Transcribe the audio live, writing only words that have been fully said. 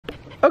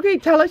Okay,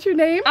 tell us your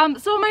name.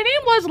 So my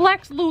name was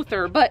Lex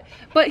Luthor, but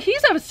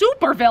he's a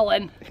super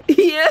villain.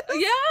 Yes.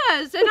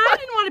 Yes, and I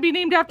didn't want to be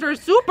named after a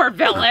super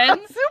villain.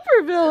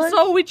 Super villain.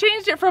 So we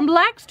changed it from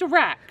Lex to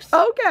Rex.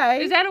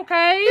 Okay. Is that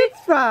okay? It's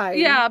fine.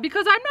 Yeah,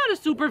 because I'm not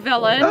a super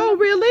villain. Oh,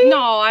 really?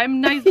 No, I'm a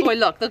nice boy.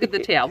 Look at the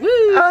tail. Woo.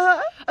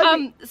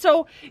 Okay.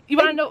 So you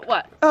want to know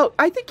what? Oh,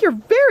 I think you're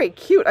very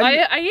cute. I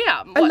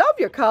am. I love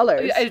your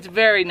colors. It's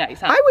very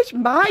nice, huh? I wish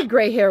my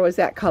gray hair was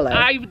that color.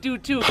 I do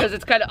too, because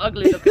it's kind of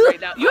ugly looking right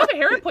now. You have a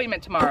hair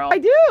appointment tomorrow. I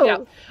do.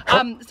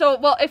 Yeah. So,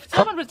 well, if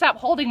someone would stop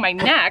holding my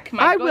neck,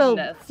 my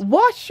goodness. Will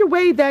wash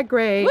away that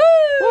gray. Woo!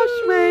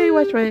 Wash away,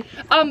 wash away.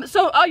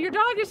 So your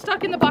dog is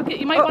stuck in the bucket.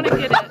 You might want to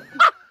get it.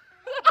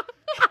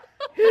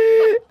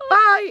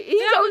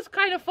 That was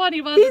kind of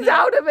funny, wasn't it? He's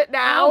out of it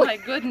now. Oh my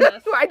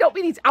goodness. I don't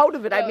mean he's out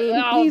of it. I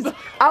mean he's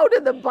out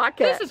of the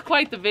bucket. This is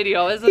quite the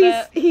video, isn't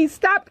it? He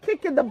stopped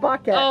kicking the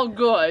bucket. Oh,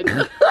 good.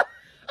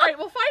 All right,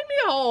 well, find me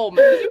a home.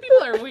 You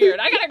people are weird.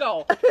 I gotta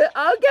go.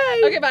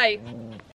 Okay. Okay, bye.